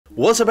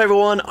What's up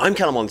everyone, I'm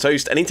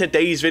CallumOnToast, and in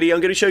today's video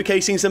I'm going to be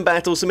showcasing some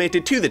battles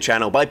submitted to the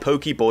channel by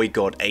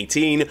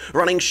PokeboyGod18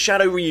 running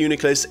Shadow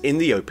Reuniclus in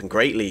the Open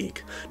Great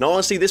League. Now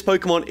honestly, this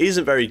Pokemon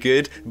isn't very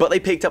good, but they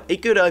picked up a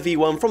good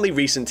IV1 from the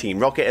recent Team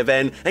Rocket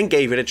event and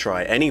gave it a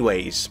try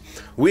anyways.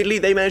 Weirdly,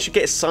 they managed to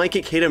get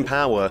Psychic Hidden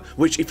Power,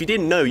 which if you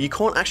didn't know, you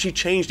can't actually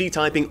change the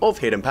typing of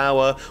Hidden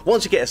Power.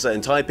 Once you get a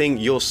certain typing,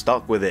 you're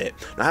stuck with it.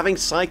 Now having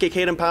Psychic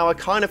Hidden Power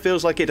kind of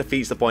feels like it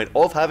defeats the point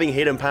of having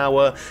Hidden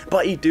Power,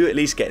 but you do at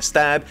least get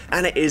Stab,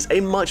 and it is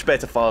a much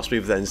better fast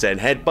move than Zen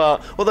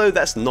Headbutt, although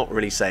that's not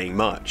really saying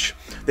much.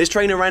 This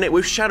trainer ran it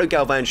with Shadow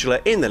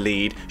Galvantula in the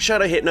lead,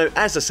 Shadow Hypno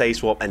as the Save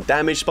Swap and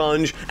Damage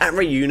Sponge, and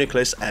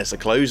Reuniclus as the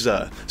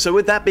closer. So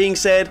with that being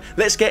said,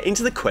 let's get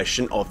into the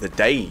question of the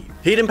day.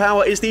 Hidden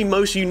Power is the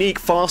most unique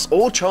fast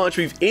or charge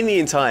move in the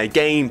entire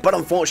game, but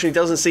unfortunately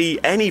doesn't see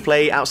any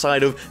play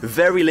outside of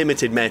very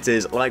limited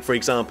metas, like for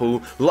example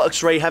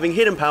Luxray having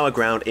Hidden Power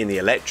Ground in the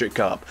Electric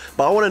Cup.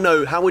 But I want to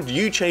know, how would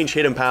you change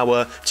Hidden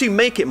Power to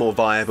make it more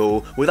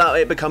viable without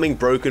it becoming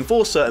broken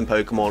for certain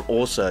Pokemon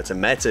or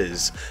certain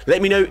metas?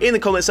 Let me know in the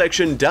comment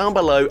section down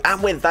below,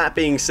 and with that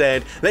being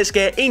said, let's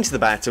get into the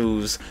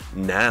battles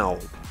now.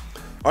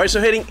 Alright,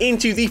 so heading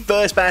into the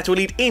first battle,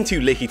 lead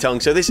into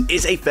Lickitung. So this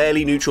is a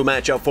fairly neutral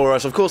matchup for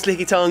us. Of course,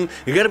 Lickitung,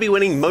 you're going to be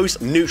winning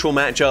most neutral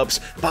matchups,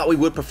 but we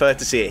would prefer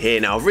to see it here.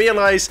 Now, I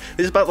realise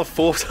this is about the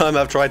fourth time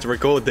I've tried to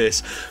record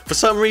this. For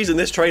some reason,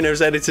 this trainer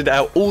has edited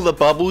out all the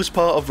bubbles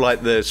part of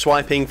like the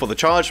swiping for the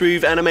charge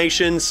move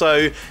animation,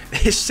 so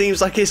this seems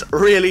like it's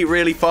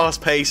really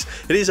fast paced.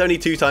 It is only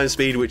 2 times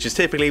speed, which is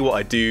typically what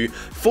I do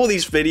for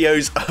these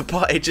videos,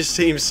 but it just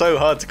seems so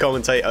hard to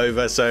commentate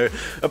over, so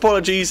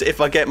apologies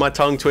if I get my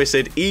tongue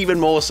twisted even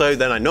more so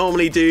than I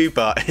normally do,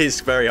 but it's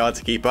very hard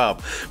to keep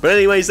up. But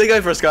anyways, they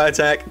go for a Sky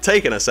Attack,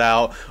 taking us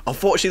out.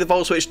 Unfortunately, the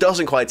Volt Switch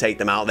doesn't quite take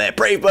them out there.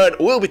 Brave Bird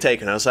will be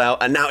taking us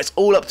out, and now it's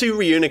all up to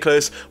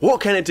Reuniclus.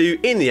 What can it do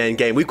in the end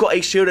game? We've got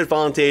a shield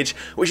advantage,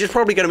 which is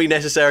probably going to be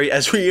necessary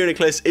as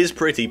Reuniclus is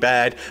pretty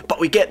bad,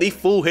 but we get the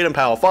full Hidden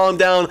Power farm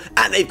down,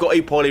 and they've got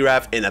a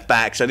Poliwrath in the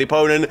back, so the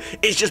opponent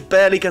is just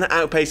barely going to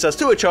outpace us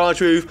to a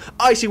charge move.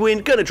 Icy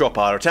Wind going to drop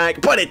our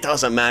attack, but it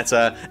doesn't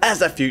matter as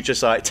the Future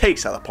Sight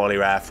takes out the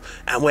Poliwrath,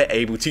 and we're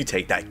able to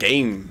take that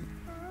game.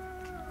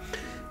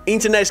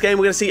 Into next game,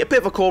 we're going to see a bit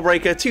of a core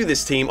breaker to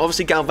this team.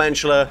 Obviously,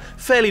 Galvantula,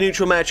 fairly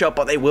neutral matchup,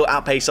 but they will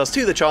outpace us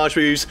to the charge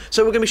moves,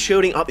 so we're going to be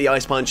shielding up the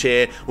Ice Punch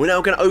here. We're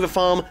now going to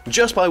overfarm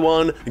just by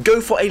 1,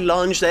 go for a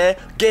lunge there,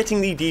 getting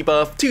the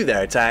debuff to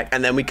their attack,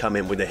 and then we come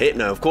in with the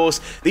Hypno. Of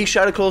course, these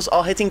Shadow Claws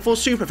are hitting for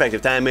super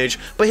effective damage,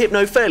 but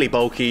Hypno fairly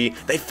bulky.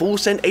 They full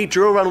send a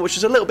Drill Run, which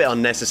is a little bit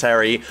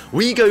unnecessary.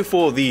 We go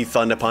for the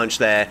Thunder Punch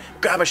there,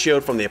 grab a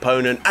shield from the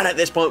opponent, and at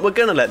this point, we're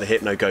going to let the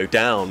Hypno go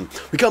down.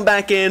 We come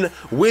back in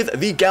with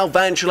the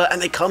Galvantula,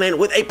 and they come in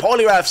with a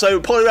Poliwrath, so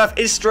Poliwrath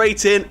is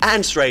straight in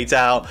and straight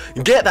out.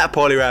 Get that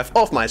Poliwrath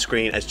off my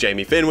screen, as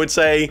Jamie Finn would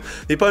say.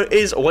 The opponent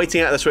is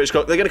waiting at the switch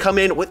clock. They're going to come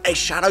in with a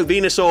Shadow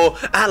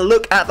Venusaur, and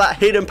look at that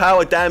Hidden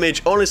Power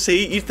damage.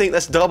 Honestly, you'd think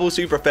that's double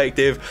super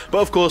effective, but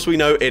of course we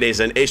know it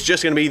isn't. It's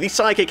just going to be the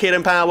Psychic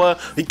Hidden Power.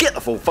 We get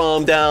the full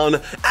farm down,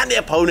 and the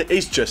opponent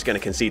is just going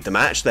to concede the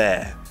match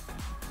there.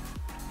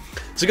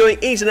 So going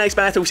into the next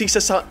battle, we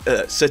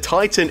see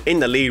Titan in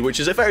the lead, which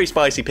is a very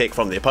spicy pick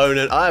from the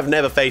opponent. I have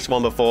never faced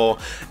one before,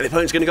 and the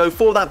opponent's going to go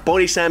for that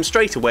Body Slam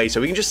straight away,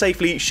 so we can just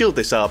safely shield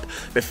this up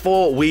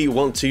before we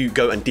want to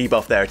go and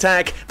debuff their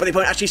attack. But the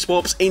opponent actually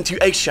swaps into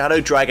a Shadow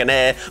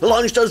Dragonair.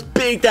 Lunge does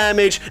big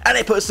damage, and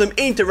it puts them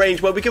into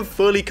range where we can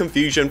fully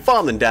Confusion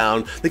farm them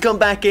down. They come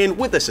back in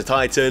with the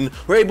Titan.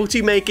 We're able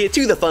to make it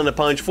to the Thunder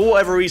Punch. For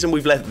whatever reason,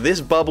 we've left this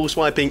bubble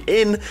swiping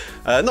in.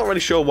 Not really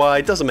sure why.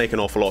 It doesn't make an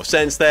awful lot of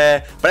sense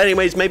there. But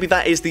anyways, maybe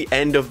that is the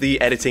end of the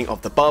editing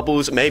of the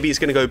bubbles. Maybe it's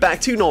going to go back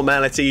to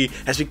normality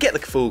as we get the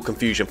full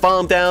Confusion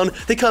farm down.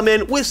 They come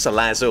in with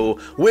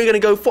Salazzle. We're going to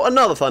go for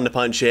another Thunder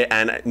Punch here,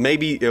 and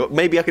maybe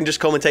I can just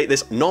commentate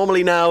this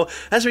normally now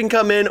as we can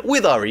come in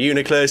with our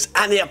Reuniclus,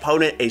 and the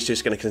opponent is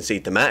just going to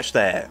concede the match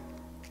there.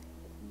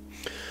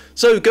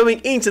 So going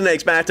into the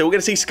next battle, we're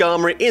going to see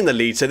Skarmory in the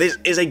lead, so this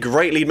is a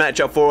great lead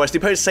matchup for us. The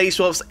opponent Save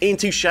Swaps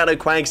into Shadow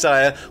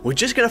Quagsire. We're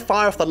just going to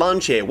fire off the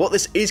lunge here. What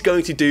this is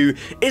going to do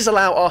is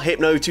allow our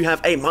Hypno to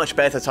have a much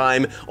better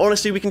time.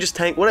 Honestly, we can just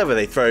tank whatever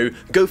they throw,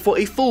 go for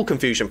a full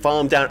Confusion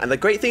farm down, and the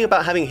great thing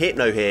about having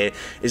Hypno here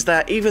is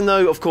that even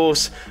though, of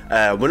course,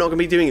 we're not going to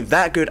be doing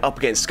that good up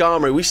against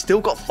Skarmory, we still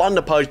got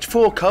Thunder Punch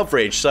for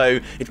coverage, so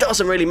it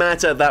doesn't really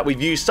matter that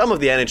we've used some of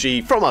the energy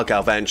from our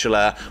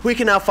Galvantula. We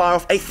can now fire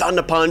off a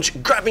Thunder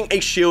Punch, grabbing a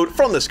shield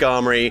from the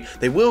Skarmory.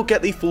 They will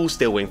get the full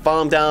Steel Wing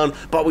farm down,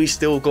 but we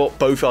still got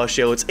both our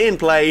shields in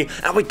play,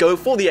 and we go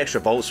for the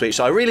extra Volt Switch.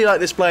 So I really like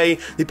this play.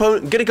 The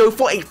opponent going to go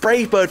for a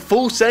Brave Bird,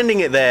 full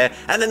sending it there,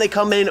 and then they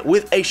come in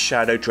with a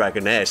Shadow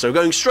Dragonair. So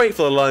going straight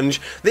for the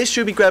lunge. This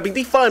should be grabbing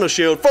the final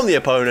shield from the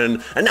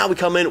opponent, and now we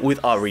come in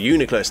with our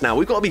Reuniclus. Now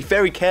we've got to be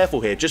very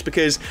careful here, just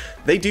because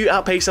they do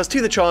outpace us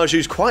to the charge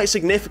moves quite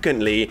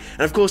significantly,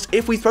 and of course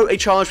if we throw a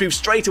charge move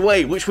straight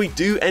away, which we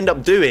do end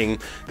up doing,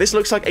 this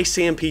looks like a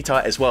CMP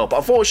type as well. well. But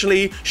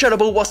unfortunately, Shadow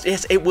Ball, whilst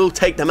yes, it will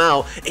take them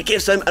out, it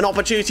gives them an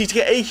opportunity to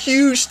get a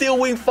huge Steel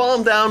Wing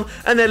farm down,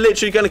 and they're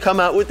literally going to come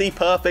out with the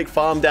perfect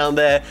farm down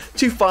there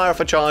to fire off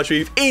a charge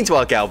move into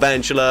our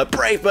Galvantula.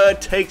 Brave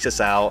Bird takes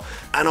us out,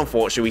 and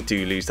unfortunately we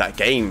do lose that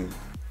game.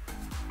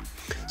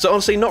 So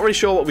honestly, not really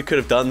sure what we could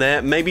have done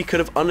there. Maybe could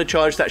have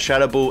undercharged that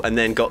Shadow Ball and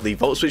then got the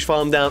Volt Switch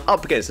farm down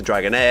up against the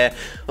Dragonair.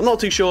 I'm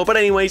not too sure, but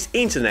anyways,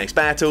 into the next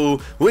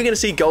battle. We're going to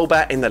see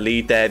Golbat in the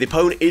lead there. The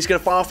opponent is going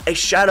to fire off a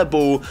Shadow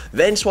Ball,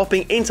 then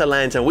swapping into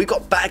Lantern. We've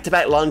got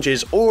back-to-back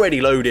lunges already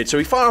loaded, so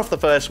we fire off the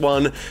first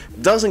one,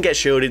 doesn't get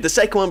shielded. The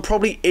second one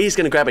probably is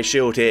going to grab a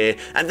shield here,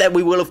 and then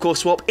we will of course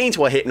swap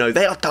into our Hypno.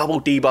 They are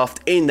double debuffed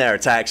in their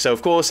attack, so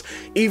of course,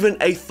 even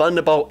a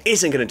Thunderbolt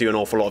isn't going to do an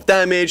awful lot of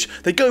damage.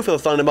 They go for the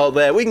Thunderbolt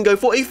there. We can go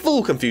for a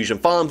full Confusion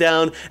farm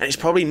down, and it's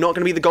probably not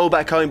going to be the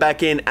Golbat coming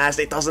back in, as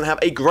it doesn't have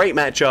a great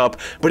matchup.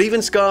 But even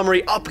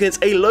Skarmory up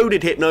against a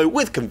loaded Hypno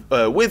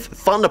with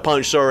Thunder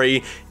Punch,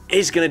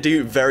 is going to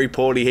do very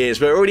poorly here.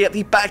 So we're already at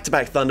the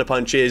back-to-back Thunder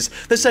Punches.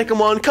 The second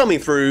one coming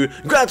through,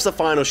 grabs the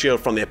final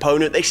shield from the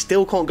opponent. They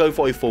still can't go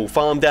for a full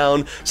farm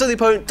down, so the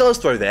opponent does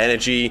throw their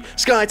energy.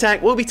 Sky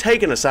Attack will be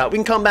taking us out. We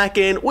can come back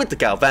in with the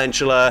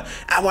Galvantula,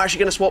 and we're actually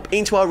going to swap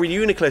into our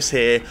Reuniclus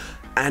here.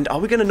 And are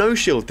we going to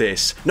no-shield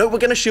this? No, we're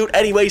going to shield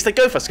anyways. They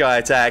go for Sky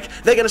Attack.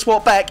 They're going to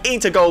swap back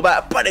into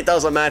Golbat, but it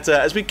doesn't matter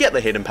as we get the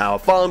Hidden Power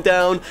farm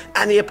down,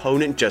 and the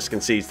opponent just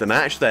concedes the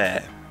match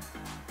there.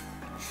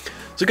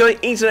 So going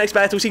into the next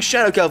battle, we see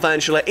Shadow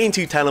Galvantula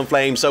into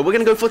Talonflame. So we're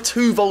going to go for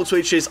 2 Volt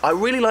Switches. I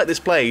really like this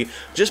play,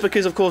 just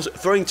because, of course,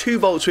 throwing 2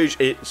 Volt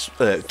Switches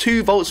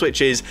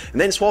and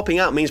then swapping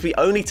out means we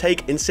only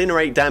take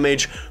Incinerate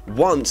damage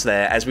once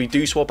there, as we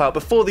do swap out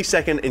before the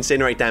second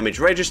Incinerate damage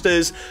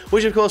registers,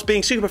 which, of course,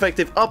 being super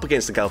effective up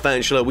against the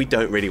Galvantula, we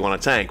don't really want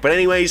to tank. But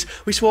anyways,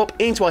 we swap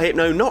into our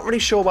Hypno. Not really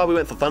sure why we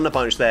went for Thunder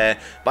Punch there,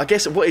 but I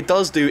guess what it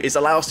does do is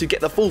allow us to get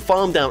the full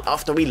farm down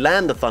after we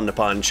land the Thunder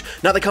Punch.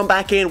 Now they come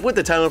back in with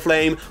the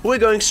Talonflame. We're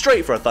going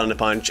straight for a Thunder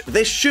Punch.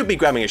 This should be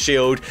grabbing a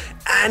shield,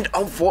 and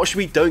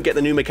unfortunately we don't get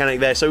the new mechanic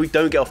there, so we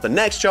don't get off the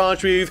next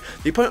charge move.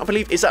 The opponent, I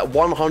believe, is at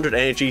 100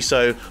 energy,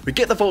 so we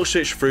get the Volt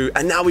Switch through,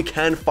 and now we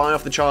can fire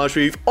off the charge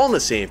move on the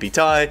CMP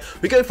tie.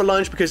 We go for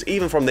lunge because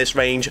even from this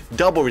range,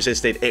 double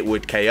resisted, it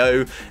would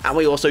KO, and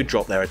we also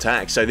drop their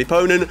attack. So the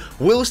opponent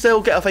will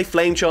still get off a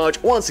Flame Charge,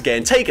 once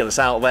again taking us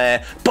out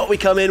there, but we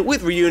come in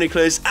with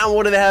Reuniclus, and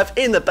what do they have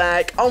in the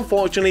back?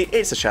 Unfortunately,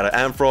 it's a Shadow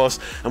Ampharos,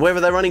 and whether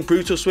they're running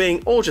Brutal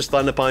Swing or just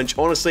Thunder Punch,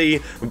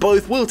 honestly,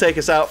 both will take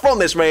us out from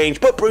this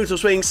range, but Brutal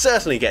Swing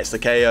certainly gets the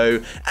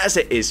KO, as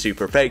it is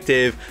super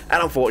effective,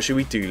 and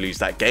unfortunately we do lose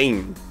that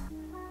game.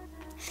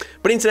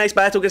 But into the next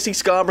battle, we're going to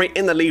see Skarmory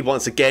in the lead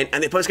once again,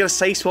 and the opponent's going to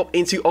safe swap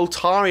into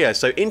Altaria.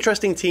 So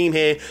interesting team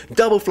here,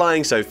 double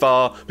flying so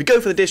far. We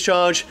go for the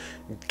discharge,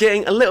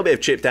 getting a little bit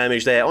of chip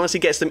damage there. Honestly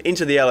gets them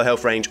into the yellow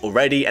health range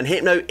already, and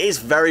Hypno is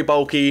very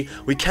bulky.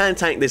 We can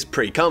tank this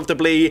pretty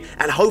comfortably,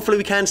 and hopefully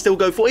we can still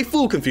go for a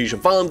full Confusion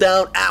farm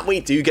down, and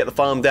we do get the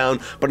farm down.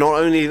 But not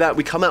only that,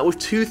 we come out with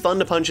 2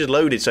 Thunder Punches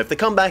loaded, so if they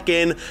come back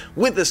in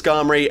with the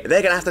Skarmory,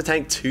 they're going to have to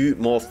tank 2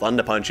 more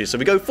Thunder Punches. So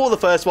we go for the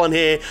first one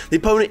here. The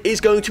opponent is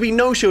going to be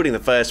no-shielding the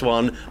first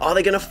one. Are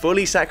they going to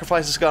fully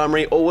sacrifice the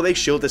Skarmory, or will they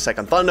shield the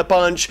second Thunder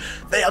Punch?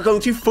 They are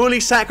going to fully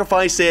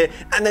sacrifice it,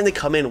 and then they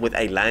come in with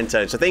a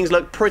Lantern. So things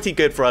look pretty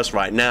good for us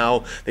right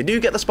now. They do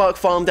get the Spark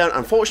farm down.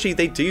 Unfortunately,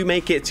 they do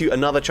make it to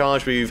another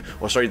charge move,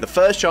 or sorry, the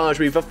first charge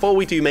move before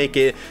we do make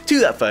it to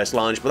that first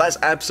lunge, but that's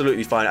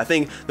absolutely fine. I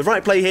think the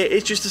right play here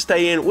is just to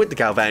stay in with the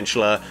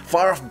Galvantula,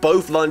 fire off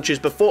both lunges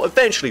before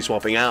eventually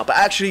swapping out, but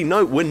actually,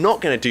 no, we're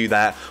not going to do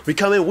that. We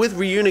come in with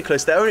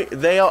Reuniclus.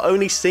 They are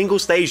only single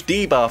stage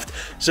debuffed,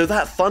 so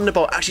that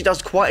Thunderbolt actually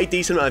does quite a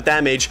decent amount of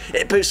damage.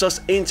 It puts us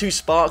into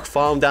Spark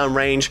farm down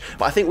range,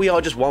 but I think we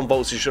are just 1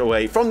 Volt Switch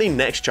away from the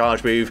next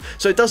charge move,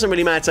 so it doesn't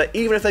really matter.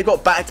 Even if they've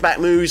got back-to-back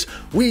moves,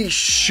 we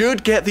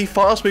should get the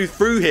fast move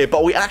through here,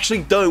 but we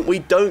actually don't. We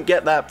don't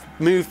get that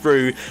move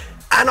through,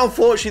 and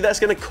unfortunately that's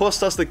going to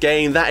cost us the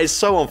game. That is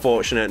so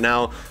unfortunate.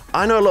 Now,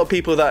 I know a lot of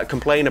people that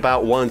complain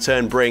about one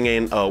turn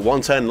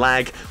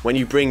lag when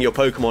you bring your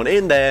Pokemon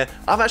in there.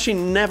 I've actually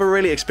never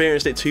really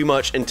experienced it too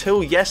much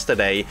until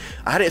yesterday.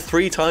 I had it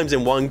 3 times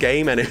in one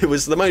game, and it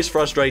was the most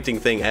frustrating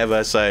thing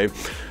ever. So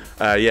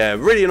yeah,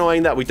 really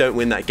annoying that we don't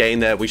win that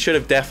game there. We should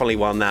have definitely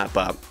won that,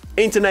 but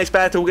into the next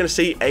battle, we're going to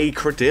see a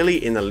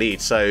Cradily in the lead.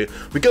 So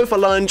we go for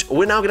lunge.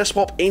 We're now going to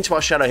swap into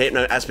our Shadow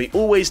Hypno, as we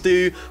always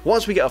do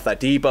once we get off that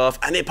debuff,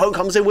 and the opponent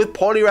comes in with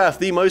Poliwrath,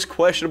 the most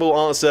questionable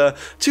answer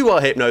to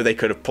our Hypno they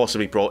could have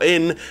possibly brought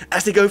in,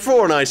 as they go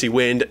for an Icy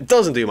Wind.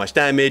 Doesn't do much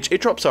damage. It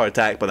drops our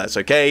attack, but that's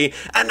okay.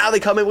 And now they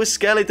come in with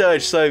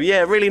Skeledirge. So yeah,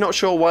 really not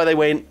sure why they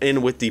went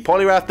in with the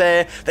Poliwrath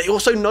there. They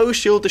also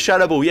no-shield the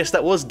Shadow Ball. Yes,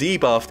 that was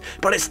debuffed,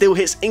 but it still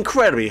hits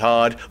incredibly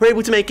hard. We're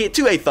able to make it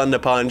to a Thunder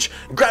Punch,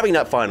 grabbing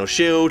that final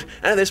shield. shield,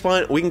 and at this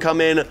point we can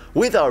come in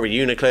with our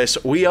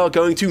Reuniclus. We are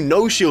going to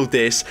no shield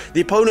this.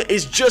 The opponent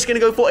is just going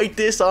to go for a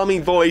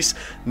disarming voice,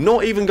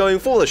 not even going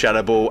for the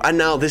Shadow Ball, and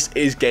now this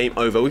is game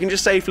over. We can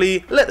just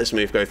safely let this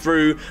move go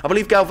through. I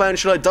believe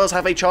Galvantula does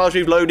have a charge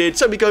move loaded,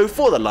 so we go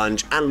for the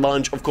lunge, and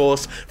lunge, of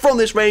course, from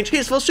this range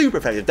hits for super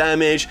effective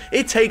damage.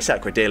 It takes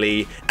out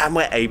Credilli, and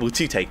we're able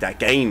to take that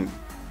game.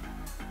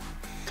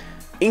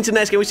 Into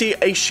next game, we see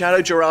a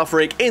Shadow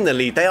Girafarig in the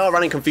lead. They are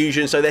running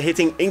Confusion, so they're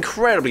hitting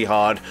incredibly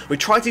hard. We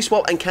try to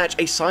swap and catch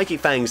a Psychic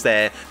Fangs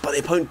there, but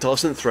the opponent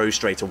doesn't throw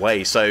straight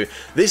away. So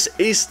this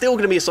is still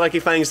going to be a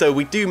Psychic Fangs, though.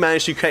 We do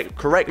manage to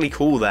correctly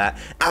call that,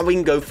 and we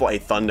can go for a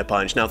Thunder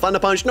Punch. Now, Thunder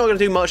Punch not going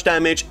to do much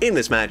damage in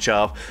this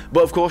matchup,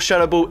 but of course,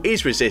 Shadow Ball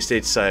is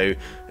resisted, so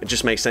it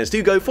just makes sense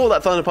to go for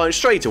that Thunder Punch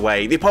straight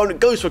away. The opponent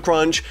goes for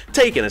Crunch,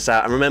 taking us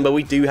out, and remember,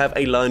 we do have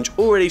a lunge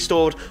already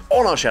stored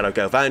on our Shadow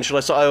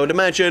Galvantula, so I would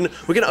imagine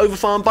we're going to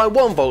overfarm by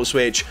 1 Volt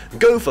Switch,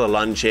 go for the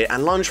lunge here,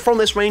 and lunge from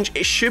this range,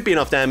 it should be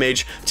enough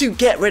damage to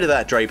get rid of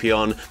that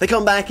Drapion. They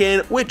come back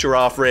in with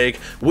Girafarig.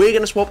 We're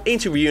going to swap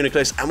into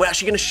Reuniclus, and we're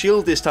actually going to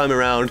shield this time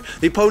around.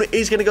 The opponent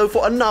is going to go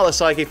for another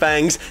Psychic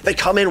Fangs. They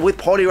come in with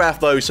Poliwrath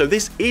though, so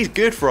this is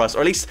good for us, or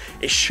at least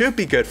it should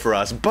be good for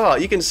us,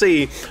 but you can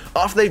see,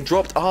 after they've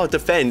dropped our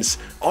defense,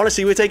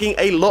 honestly, we're taking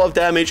a lot of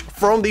damage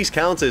from these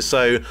counters,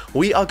 so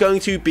we are going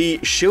to be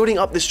shielding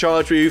up this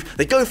charge move.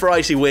 They go for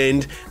Icy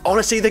Wind.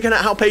 Honestly, they're going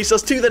to outpace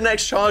us to the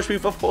next charge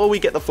move before we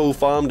get the full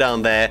farm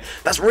down there.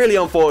 That's really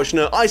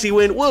unfortunate. Icy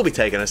Wind will be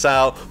taking us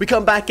out. We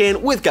come back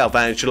in with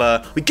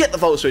Galvantula. We get the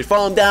Volt Switch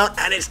farm down,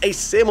 and it's a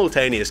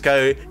simultaneous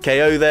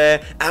KO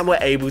there, and we're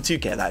able to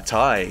get that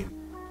tie.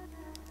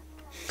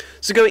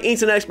 So going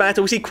into the next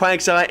battle, we see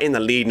Quagsire in the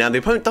lead. Now, the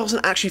opponent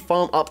doesn't actually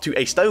farm up to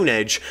a Stone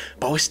Edge,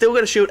 but we're still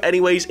going to shield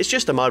anyways. It's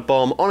just a Mud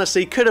Bomb.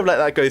 Honestly, could have let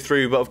that go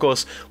through, but of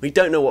course, we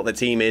don't know what the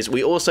team is.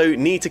 We also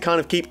need to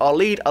kind of keep our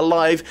lead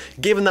alive,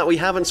 given that we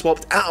haven't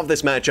swapped out of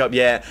this matchup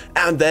yet,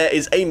 and there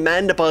is a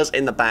Mandibuzz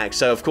in the back.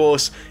 So, of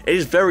course, it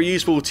is very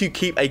useful to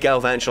keep a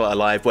Galvantula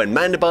alive when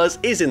Mandibuzz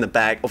is in the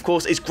back. Of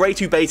course, it's great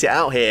to bait it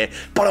out here,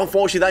 but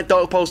unfortunately, that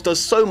Dark Pulse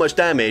does so much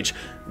damage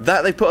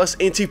that they put us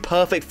into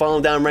perfect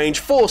farm down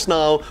range for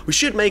Snarl. We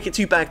should make it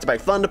to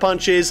back-to-back Thunder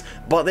Punches,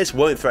 but this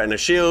won't threaten a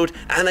shield,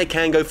 and they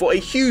can go for a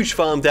huge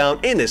farm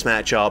down in this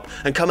matchup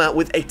and come out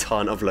with a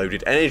ton of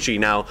loaded energy.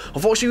 Now,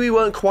 unfortunately, we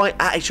weren't quite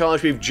at a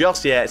charge move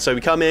just yet, so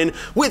we come in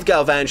with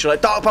Galvantula.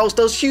 Dark Pulse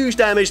does huge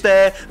damage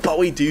there, but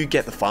we do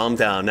get the farm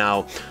down.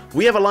 Now,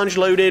 we have a lunge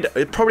loaded.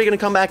 We're probably going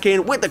to come back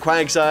in with the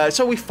Quagsire,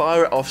 so we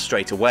fire it off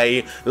straight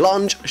away.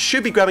 Lunge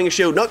should be grabbing a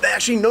shield. No, they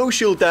actually no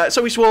shield that,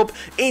 so we swap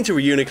into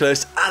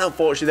Reuniclus, and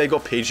unfortunately, they've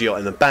got Pidgeot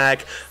in the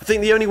back. I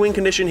think the only win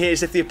condition here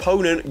is if the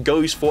opponent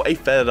goes for a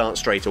Feather Dance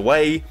straight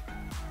away.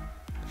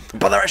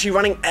 But they're actually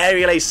running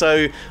Aerial Ace,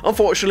 so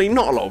unfortunately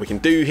not a lot we can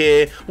do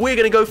here. We're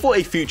going to go for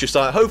a Future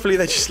Sight. Hopefully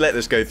they just let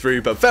this go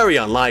through, but very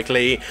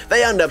unlikely.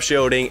 They end up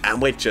shielding,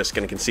 and we're just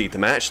going to concede the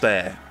match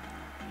there.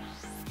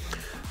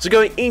 So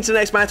going into the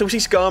next battle, we see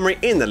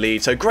Skarmory in the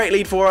lead. So great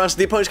lead for us.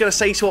 The opponent's going to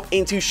say swap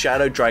into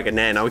Shadow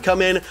Dragonair. Now we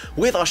come in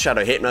with our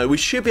Shadow Hypno. We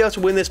should be able to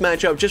win this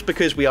matchup just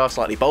because we are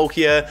slightly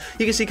bulkier.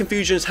 You can see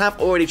Confusions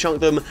have already chunked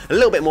them a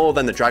little bit more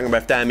than the Dragon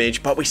Breath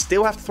damage, but we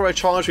still have to throw a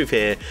charge move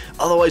here.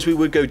 Otherwise we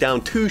would go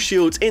down 2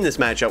 shields in this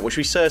matchup, which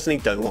we certainly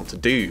don't want to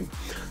do.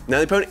 Now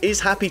the opponent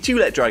is happy to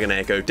let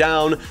Dragonair go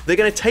down. They're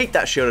going to take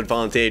that shield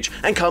advantage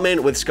and come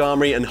in with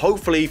Skarmory, and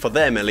hopefully for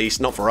them at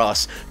least, not for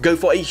us, go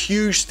for a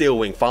huge Steel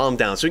Wing farm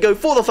down. So we go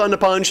for the Thunder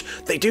Punch.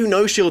 They do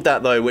no shield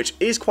that though, which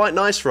is quite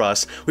nice for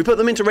us. We put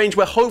them into range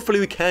where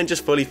hopefully we can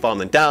just fully farm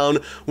them down.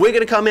 We're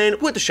going to come in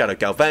with the Shadow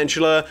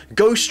Galvantula,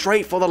 go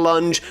straight for the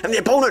lunge, and the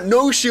opponent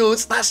no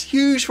shields. That's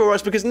huge for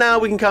us because now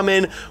we can come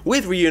in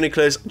with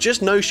Reuniclus,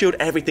 just no shield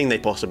everything they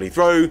possibly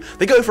throw.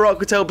 They go for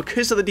Aqua Tail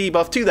because of the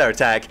debuff to their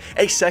attack.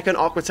 A second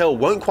Aqua Tail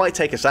won't quite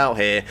take us out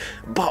here,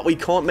 but we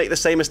can't make the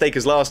same mistake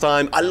as last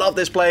time. I love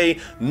this play,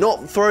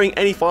 not throwing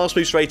any fast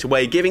move straight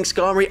away, giving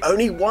Skarmory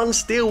only 1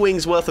 Steel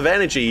Wings worth of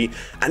energy,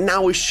 and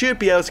now we should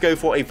be able to go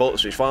for a Volt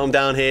Switch farm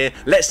down here.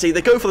 Let's see,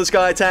 they go for the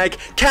Sky Attack.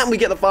 Can we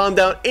get the farm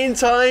down in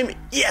time?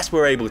 Yes,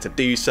 we're able to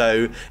do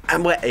so,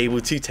 and we're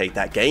able to take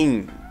that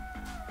game.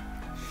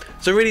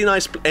 So really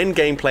nice end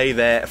game play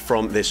there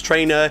from this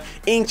trainer.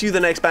 Into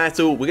the next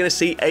battle, we're going to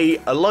see a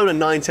Shadow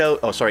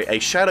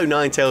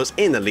Ninetales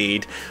in the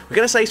lead. We're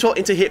going to say swap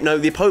into Hypno.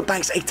 The opponent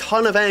banks a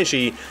ton of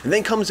energy and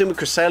then comes in with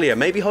Cresselia,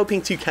 maybe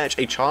hoping to catch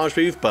a charge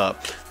move,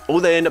 but all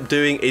they end up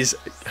doing is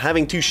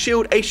having to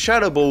shield a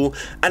Shadow Ball,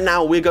 and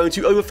now we're going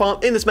to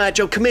overfarm in this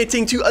matchup,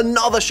 committing to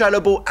another Shadow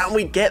Ball, and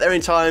we get there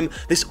in time.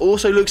 This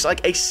also looks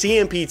like a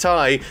CMP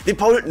tie. The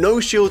opponent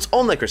no shields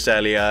on their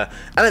Cresselia,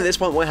 and at this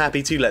point we're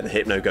happy to let the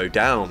Hypno go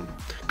down.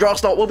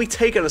 Grass Knot will be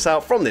taking us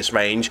out from this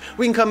range.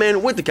 We can come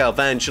in with the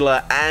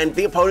Galvantula, and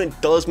the opponent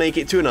does make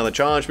it to another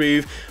charge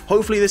move.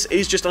 Hopefully this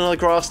is just another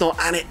Grass Knot,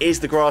 and it is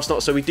the Grass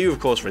Knot, so we do of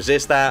course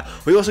resist that.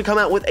 We also come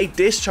out with a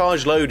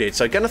Discharge loaded,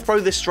 so going to throw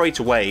this straight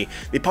away.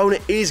 The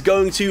opponent is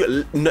going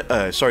to,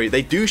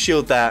 they do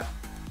shield that.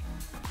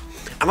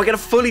 and we're going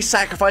to fully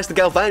sacrifice the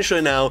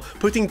Galvantula now,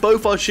 putting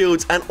both our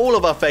shields and all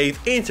of our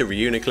faith into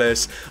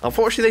Reuniclus.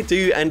 Unfortunately, they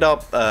do end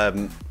up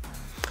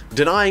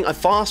denying a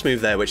fast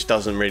move there, which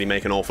doesn't really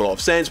make an awful lot of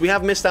sense. We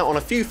have missed out on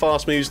a few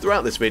fast moves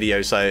throughout this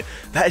video, so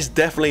that is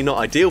definitely not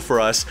ideal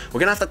for us. We're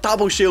going to have to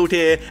double shield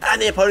here,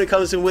 and the opponent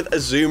comes in with a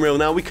Azumarill.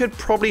 Now, we could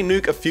probably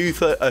nuke a few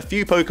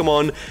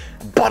Pokemon,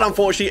 but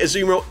unfortunately,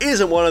 Azumarill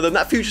isn't one of them.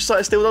 That Future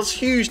Sight still does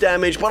huge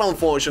damage, but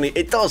unfortunately,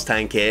 it does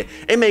tank here.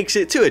 It makes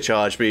it to a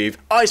charge move.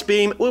 Ice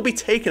Beam will be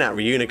taken out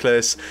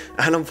Reuniclus,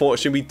 and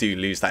unfortunately, we do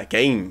lose that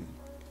game.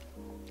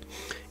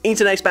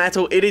 Into next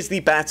battle, it is the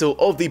battle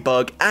of the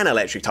Bug and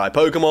Electric type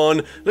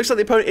Pokemon. Looks like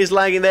the opponent is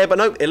lagging there, but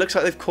nope, it looks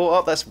like they've caught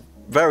up. That's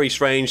very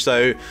strange,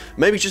 so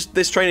maybe just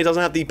this trainer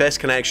doesn't have the best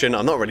connection.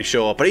 I'm not really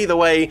sure, but either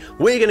way,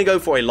 we're going to go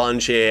for a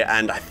lunge here,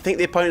 and I think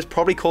the opponent's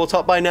probably caught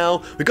up by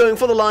now. We're going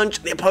for the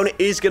lunge. The opponent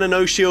is going to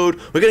no shield.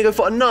 We're going to go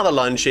for another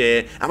lunge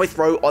here, and we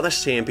throw on a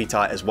CMP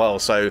type as well.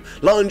 So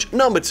lunge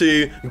number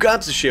 2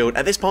 grabs the shield.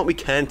 At this point, we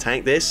can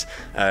tank this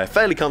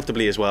fairly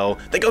comfortably as well.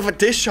 They go for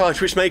discharge,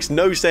 which makes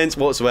no sense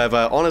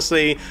whatsoever.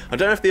 Honestly, I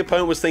don't know if the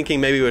opponent was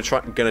thinking maybe we're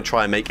going to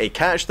try and make a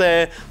catch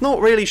there. Not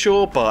really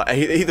sure, but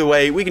either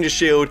way, we can just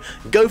shield,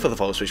 go for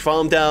the False Switch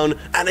farm down,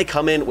 and they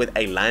come in with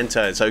a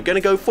Lantern. So going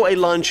to go for a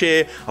lunge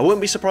here. I wouldn't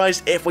be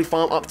surprised if we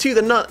farm up to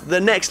the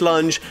next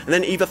lunge and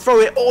then either throw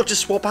it or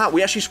just swap out.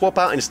 We actually swap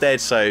out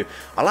instead, so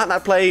I like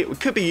that play.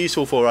 It could be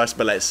useful for us,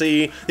 but let's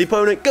see. The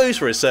opponent goes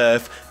for a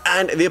Surf,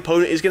 and the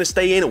opponent is going to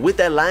stay in with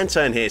their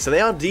Lantern here. So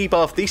they are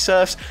debuffed. These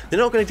Surfs, they're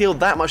not going to deal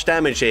that much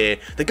damage here.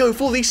 They go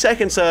for the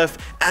second Surf,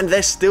 and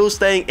they're still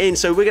staying in.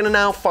 So we're going to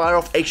now fire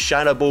off a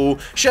Shadow Ball.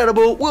 Shadow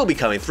Ball will be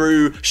coming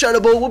through.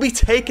 Shadow Ball will be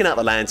taking out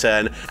the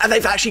Lantern, and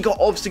they've actually got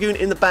Obstagoon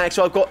in the back.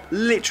 So I've got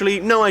literally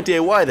no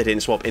idea why they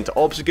didn't swap into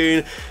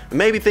Obstagoon.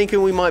 Maybe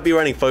thinking we might be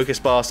running Focus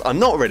Blast. I'm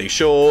not really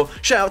sure.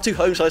 Shout out to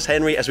Homesize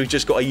Henry, as we've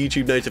just got a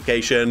YouTube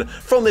notification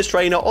from this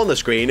trainer on the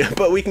screen.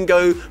 But we can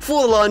go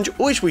for the lunge,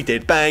 which we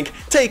did bank,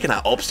 taking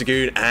out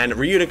Obstagoon, and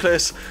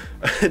Reuniclus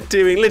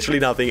doing literally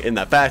nothing in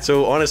that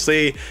battle.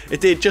 Honestly,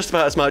 it did just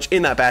about as much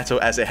in that battle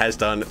as it has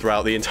done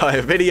throughout the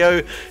entire video,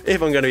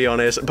 if I'm going to be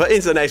honest. But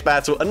into the next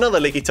battle, another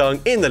Licky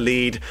Tongue in the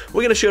lead.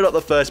 We're going to shield up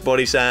the first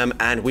Body Slam,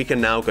 and we can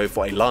now go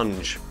for a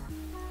lunge.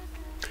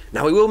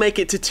 Now we will make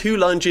it to 2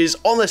 lunges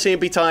on the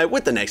CMP type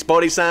with the next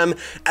Body Slam,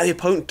 and the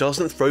opponent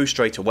doesn't throw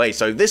straight away.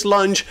 So this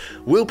lunge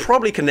will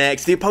probably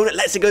connect. The opponent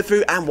lets it go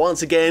through, and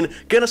once again,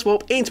 gonna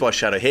swap into our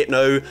Shadow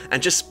Hypno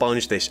and just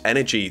sponge this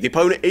energy. The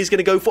opponent is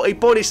gonna go for a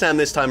Body Slam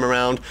this time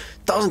around.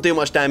 Doesn't do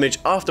much damage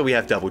after we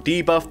have double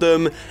debuffed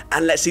them.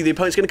 And let's see, the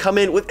opponent's gonna come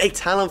in with a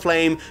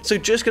Talonflame. So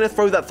just gonna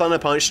throw that Thunder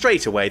Punch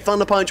straight away.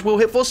 Thunder Punch will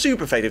hit for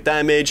super effective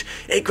damage.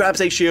 It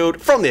grabs a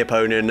shield from the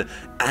opponent.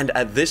 And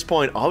at this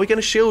point, are we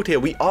gonna shield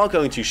here? We are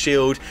going to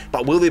shield,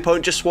 but will the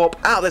opponent just swap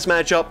out this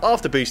matchup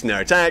after boosting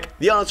their attack?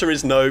 The answer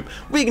is no.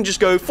 We can just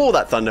go for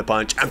that Thunder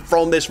Punch, and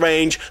from this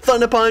range,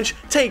 Thunder Punch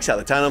takes out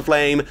the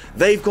Talonflame.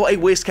 They've got a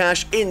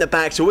Whiscash in the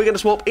back, so we're going to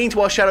swap into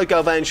our Shadow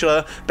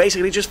Galvantula,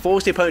 basically just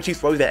force the opponent to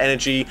throw their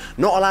energy,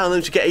 not allowing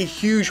them to get a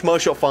huge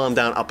Mudshot farm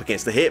down up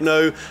against the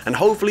Hypno, and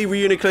hopefully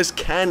Reuniclus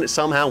can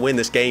somehow win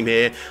this game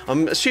here.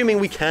 I'm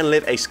assuming we can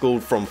live a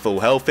Scald from full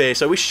health here,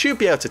 so we should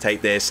be able to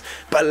take this,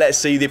 but let's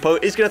see, the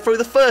opponent is going to throw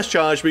the first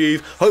charge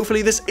move.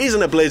 Hopefully this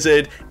isn't a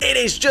Blizzard. It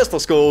is just a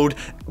Scald,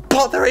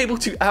 but they're able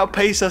to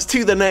outpace us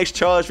to the next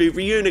charge move.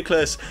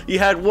 Reuniclus, you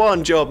had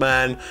one job,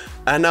 man.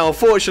 And now,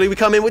 unfortunately, we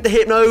come in with the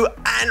Hypno,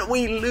 and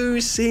we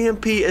lose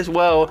CMP as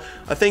well.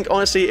 I think,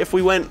 honestly, if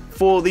we went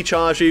for the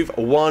charge move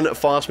one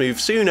fast move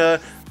sooner,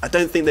 I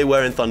don't think they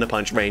were in Thunder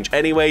Punch range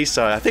anyway,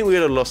 so I think we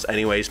would have lost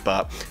anyways.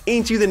 But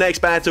into the next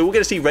battle, we're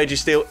going to see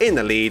Registeel in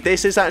the lead.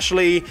 This is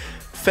actually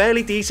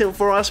fairly decent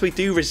for us. We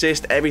do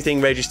resist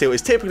everything Registeel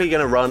is typically going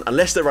to run,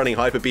 unless they're running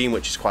Hyper Beam,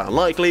 which is quite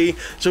unlikely.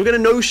 So we're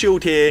going to no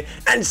shield here,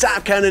 and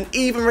Zap Cannon,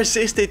 even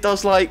resisted,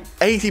 does like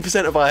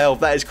 80% of our health.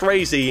 That is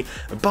crazy,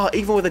 but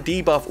even with a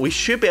debuff, we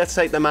should be able to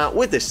take them out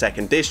with this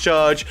second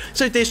Discharge.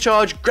 So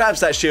Discharge grabs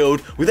that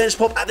shield. We then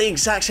swap at the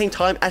exact same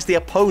time as the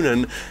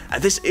opponent.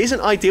 This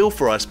isn't ideal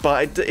for us,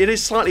 but it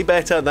is slightly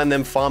better than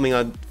them farming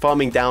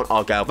down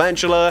our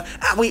Galvantula.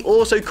 And we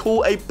also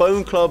call a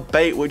Bone Club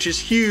bait, which is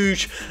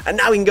huge. And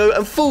now we can go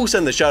and full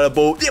send the Shadow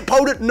Ball. The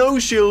opponent no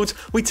shields.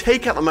 We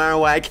take out the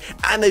Marowak,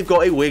 and they've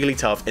got a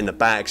Wigglytuff in the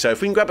back. So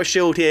if we can grab a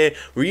shield here,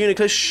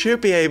 Reuniclus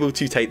should be able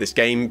to take this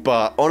game.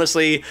 But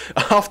honestly,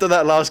 after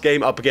that last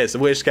game up against the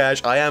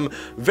Whiscash, I am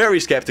very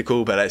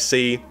skeptical, but let's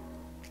see.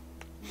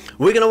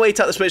 We're going to wait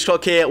out the switch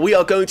clock here. We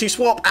are going to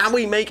swap, and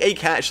we make a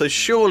catch. So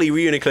surely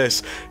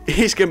Reuniclus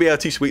is going to be able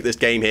to sweep this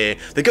game here.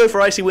 They go for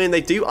Icy Wind.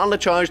 They do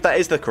undercharge. That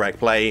is the correct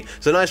play.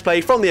 So nice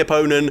play from the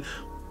opponent.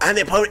 and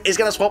the opponent is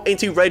going to swap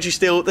into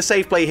Registeel. The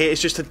safe play here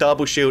is just to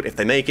double shield if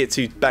they make it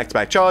to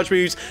back-to-back charge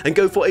moves and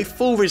go for a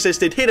full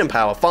resisted hidden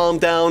power farm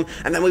down,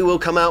 and then we will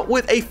come out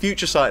with a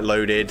Future Sight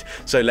loaded.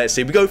 So let's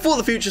see, we go for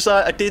the Future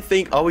Sight. I did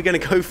think, are we going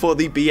to go for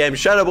the BM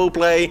Shadow Ball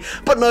play?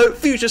 But no,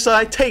 Future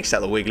Sight takes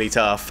out the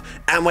Wigglytuff,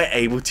 and we're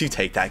able to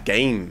take that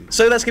game.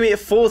 So that's going to be it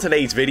for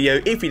today's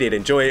video. If you did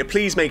enjoy it,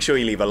 please make sure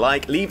you leave a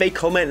like, leave a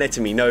comment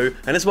letting me know,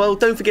 and as well,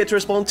 don't forget to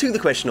respond to the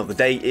question of the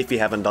day if you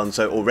haven't done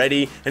so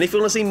already. And if you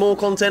want to see more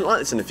content like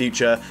this in the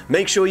future,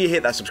 make sure you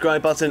hit that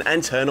subscribe button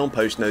and turn on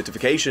post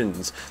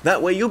notifications.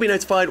 That way you'll be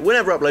notified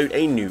whenever I upload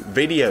a new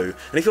video.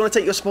 And if you want to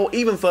take your support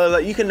even further,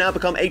 you can now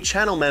become a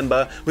channel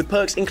member with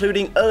perks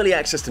including early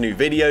access to new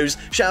videos,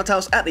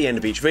 shoutouts at the end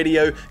of each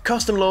video,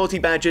 custom loyalty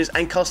badges,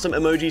 and custom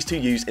emojis to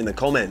use in the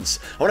comments.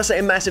 I want to say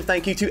a massive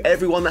thank you to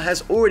everyone that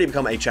has already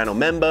become a channel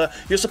member.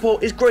 Your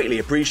support is greatly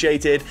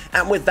appreciated.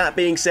 And with that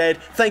being said,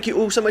 thank you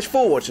all so much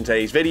for watching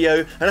today's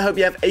video, and I hope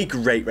you have a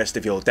great rest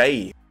of your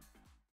day.